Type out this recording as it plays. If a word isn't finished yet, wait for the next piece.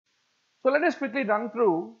So let us quickly run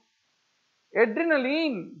through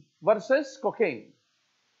adrenaline versus cocaine.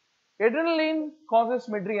 Adrenaline causes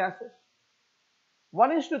mydriasis.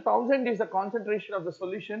 1:1000 is the concentration of the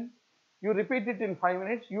solution. You repeat it in 5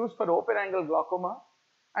 minutes, used for open angle glaucoma,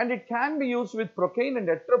 and it can be used with procaine and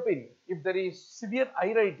atropine if there is severe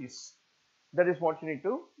iritis. That is what you need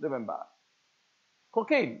to remember.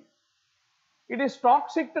 Cocaine. It is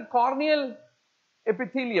toxic to corneal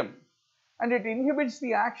epithelium and it inhibits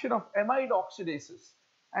the action of amide oxidases,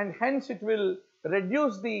 and hence it will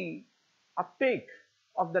reduce the uptake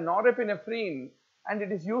of the norepinephrine, and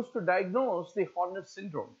it is used to diagnose the Horner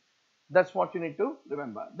syndrome. That's what you need to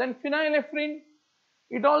remember. Then phenylephrine,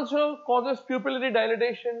 it also causes pupillary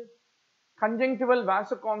dilatation, conjunctival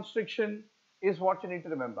vasoconstriction is what you need to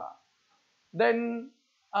remember. Then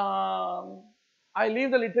I leave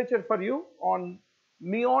the literature for you on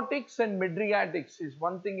meiotics and mydriatics is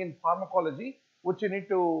one thing in pharmacology which you need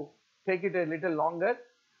to take it a little longer.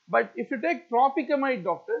 But if you take tropicamide,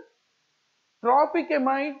 doctor,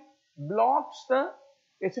 tropicamide blocks the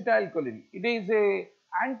acetylcholine. It is a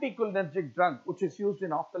anticholinergic drug which is used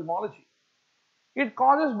in ophthalmology. It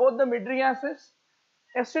causes both the mydriasis.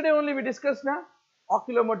 Yesterday only we discussed now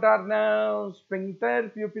oculomotor nerve,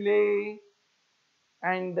 sphincter pupillae,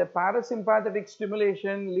 and the parasympathetic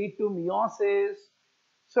stimulation lead to meiosis.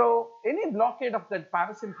 So any blockade of that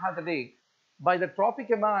parasympathetic by the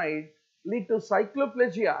tropicamide lead to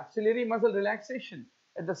cycloplegia, ciliary muscle relaxation.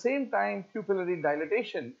 At the same time, pupillary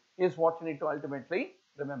dilatation is what you need to ultimately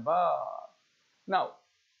remember. Now,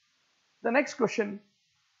 the next question,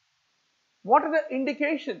 what are the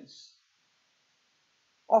indications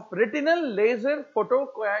of retinal laser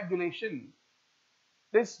photocoagulation?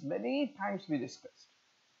 This many times we discussed.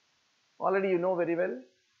 Already you know very well.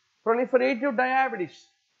 Proliferative diabetes,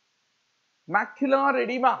 macular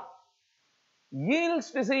edema,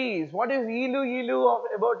 Yale's disease. What is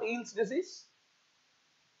about Yale's disease?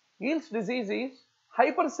 Yale's disease is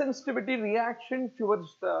hypersensitivity reaction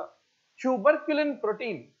towards the tuberculin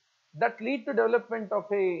protein that lead to development of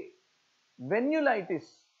a venulitis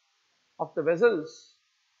of the vessels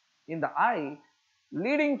in the eye,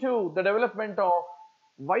 leading to the development of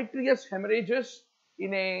vitreous hemorrhages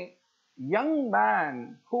in a young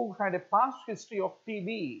man who had a past history of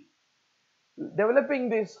TB, developing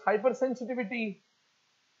this hypersensitivity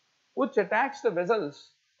which attacks the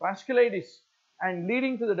vessels, vasculitis, and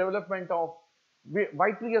leading to the development of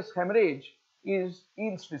vitreous hemorrhage is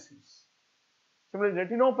Yale's disease. Similarly,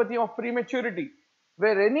 retinopathy of prematurity,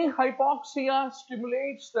 where any hypoxia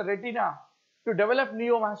stimulates the retina to develop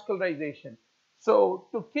neovascularization. So,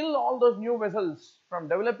 to kill all those new vessels from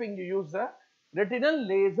developing, you use the retinal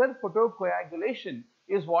laser photocoagulation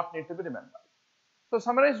is what need to be remembered. So,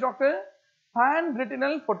 summarize, doctor.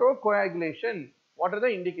 Pan-retinal photocoagulation, what are the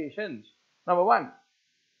indications? Number 1,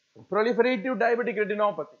 proliferative diabetic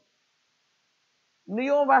retinopathy,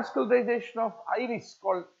 neovascularization of iris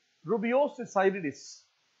called rubeosis iridis,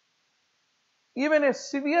 even a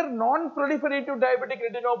severe non-proliferative diabetic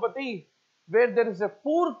retinopathy where there is a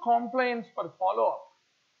poor compliance for follow-up,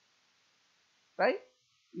 right?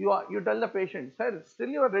 You tell the patient, sir, still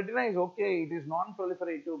your retina is okay, it is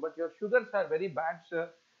non-proliferative, but your sugars are very bad, sir.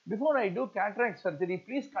 Before I do cataract surgery,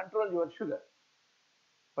 please control your sugar.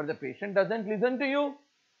 But the patient doesn't listen to you.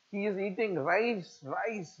 He is eating rice,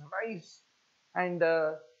 and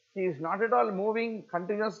he is not at all moving,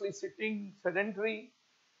 continuously sitting, sedentary,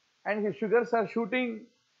 and his sugars are shooting.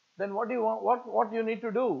 Then what you need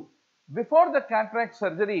to do? Before the cataract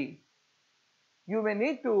surgery, you may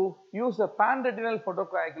need to use a pan-retinal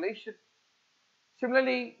photocoagulation.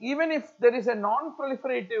 Similarly, even if there is a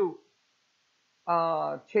non-proliferative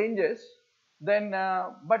changes, then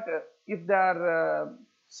if they are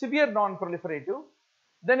severe non-proliferative,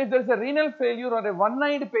 then if there is a renal failure or a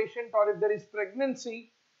one-eyed patient, or if there is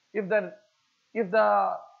pregnancy, if the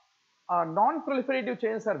non-proliferative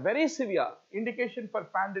changes are very severe, indication for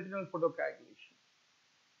pan-retinal photocoagulation.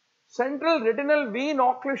 Central retinal vein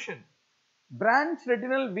occlusion, branch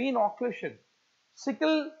retinal vein occlusion,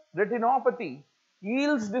 sickle retinopathy,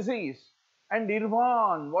 Yale's disease, and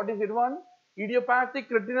IRVAN. What is IRVAN?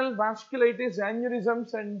 Idiopathic retinal vasculitis,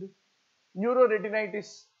 aneurysms, and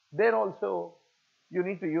neuroretinitis. There also you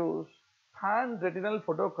need to use pan-retinal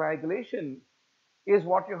photocoagulation is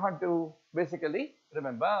what you have to basically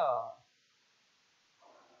remember.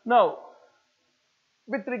 Now,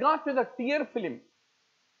 with regard to the tear film,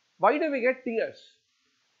 why do we get tears?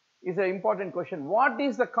 Is an important question. What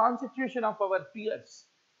is the constitution of our tears?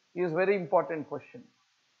 Is very important question.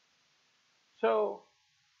 So,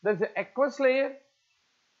 there is an aqueous layer,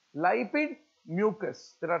 lipid,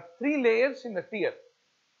 mucus. There are 3 layers in the tear.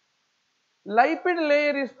 Lipid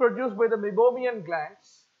layer is produced by the meibomian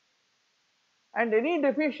glands, and any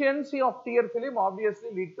deficiency of tear film obviously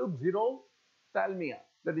lead to xerophthalmia,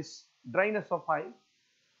 that is dryness of eye.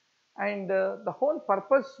 And the whole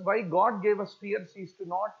purpose why God gave us tears is to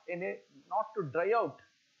not to dry out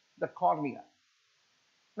the cornea.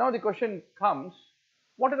 Now the question comes,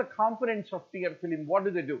 what are the components of tear film? What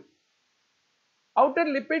do they do? Outer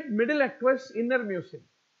lipid, middle aqueous, inner mucin.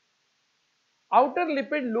 Outer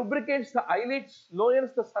lipid lubricates the eyelids,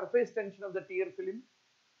 lowers the surface tension of the tear film,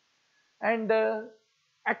 and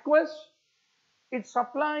aqueous, it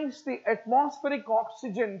supplies the atmospheric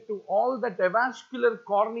oxygen to all that avascular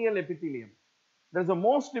corneal epithelium. That is the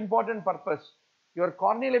most important purpose. Your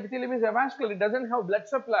corneal epithelium is avascular, it doesn't have blood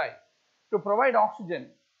supply to provide oxygen,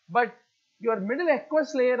 but your middle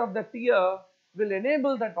aqueous layer of the tear will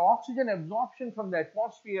enable that oxygen absorption from the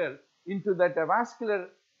atmosphere into that avascular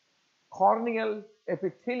corneal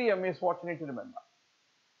epithelium is what you need to remember.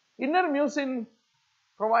 Inner mucin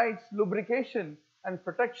provides lubrication and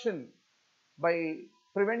protection by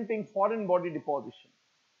preventing foreign body deposition.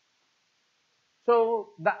 So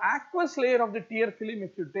the aqueous layer of the tear film,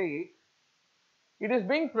 if you take, it is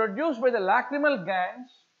being produced by the lacrimal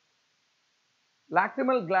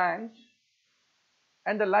glands,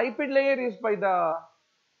 and the lipid layer is by the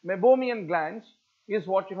meibomian glands, is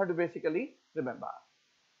what you have to basically remember.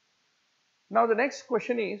 Now the next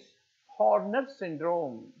question is Horner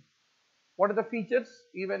syndrome. What are the features?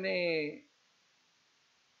 Even a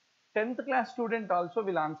 10th class student also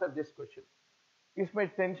will answer this question. इसमें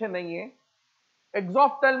tension नहीं है.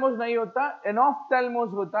 Exophthalmos नहीं होता,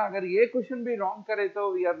 enophthalmos होता. अगर ये question भी wrong करे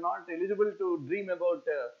तो we are not eligible to dream about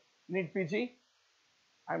NEET PG.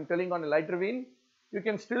 I am telling on a lighter vein. You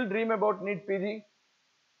can still dream about NEET PG.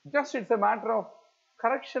 Just it's a matter of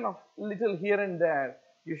correction of little here and there.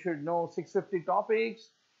 You should know 650 topics,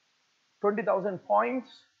 20,000 points.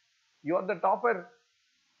 You are the topper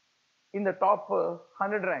in the top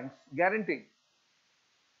 100 ranks, guaranteed.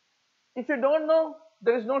 If you don't know,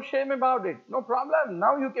 there is no shame about it. No problem.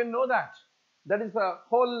 Now you can know that. That is the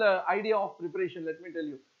whole idea of preparation, let me tell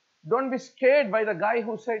you. Don't be scared by the guy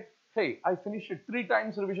who said, hey, I finished 3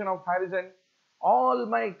 times revision of Harrison. All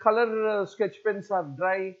my color sketch pens are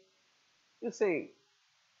dry. You say,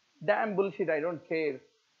 damn bullshit, I don't care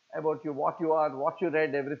about you, what you are, what you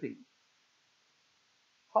read, everything.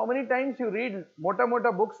 How many times you read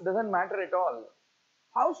mota books doesn't matter at all.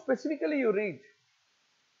 How specifically you read,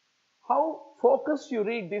 how focused you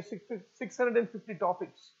read these 650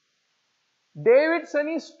 topics. Davidson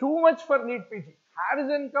is too much for NEET PG.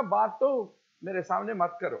 Harrison ka baat to mere samne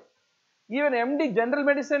mat karo. Even MD General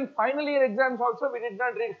Medicine final year exams also we did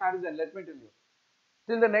not read Harrison, let me tell you.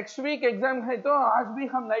 Till the next week exam hai to aaj bhi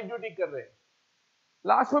hum night duty kar rahe.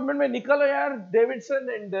 Last moment mein nikalo yaar Davidson,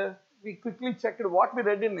 and we quickly checked what we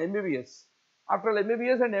read in MBBS. After all,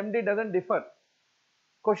 MBBS and MD doesn't differ.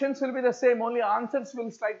 Questions will be the same, only answers will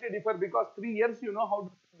slightly differ because 3 years you know how to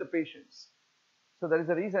treat the patients. So that is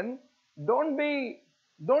the reason.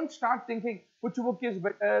 Don't start thinking which book is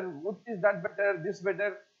better, which is that better, this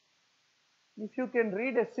better. If you can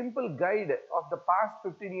read a simple guide of the past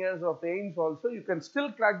 15 years of AIMS also, you can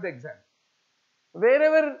still crack the exam.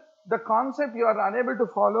 Wherever the concept you are unable to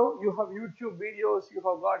follow, you have YouTube videos, you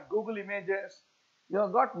have got Google Images, you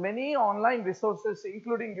have got many online resources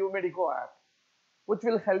including UMedico app, which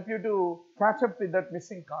will help you to catch up with that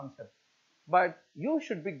missing concept. But you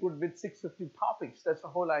should be good with 650 topics, that's the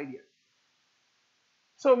whole idea.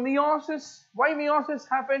 So meiosis, why meiosis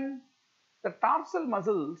happen? The tarsal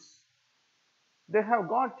muscles, they have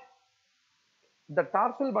got, the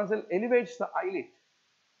tarsal muscle elevates the eyelid.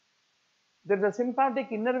 There is a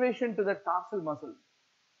sympathetic innervation to the tarsal muscle.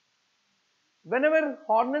 Whenever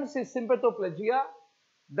Horner's is sympathoplegia,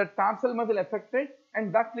 the tarsal muscle affected,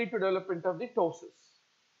 and that lead to development of the ptosis.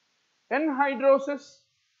 Anhidrosis,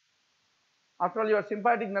 after all your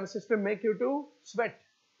sympathetic nervous system make you to sweat.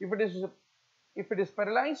 If it is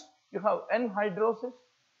paralyzed, you have anhidrosis.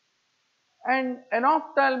 And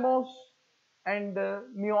enophthalmos and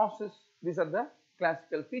meiosis, these are the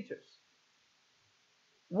classical features.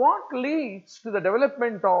 What leads to the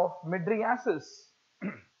development of mydriasis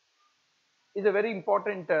is a very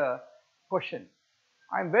important question.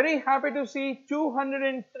 I am very happy to see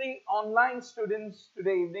 203 online students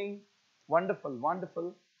today evening. Wonderful,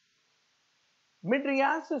 wonderful.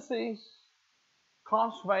 Mydriasis is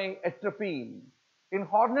caused by atropine. In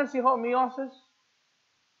Horner's you have meiosis.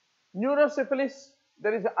 Neurosyphilis,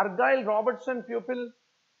 there is Argyll-Robertson pupil.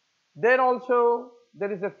 There also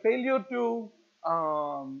there is a failure to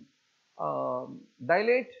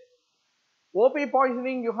dilate. OP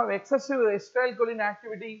poisoning, you have excessive acetylcholine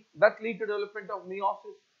activity that lead to development of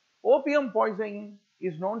meiosis. Opium poisoning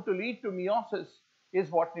is known to lead to meiosis, is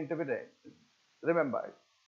what need to be read. Remember.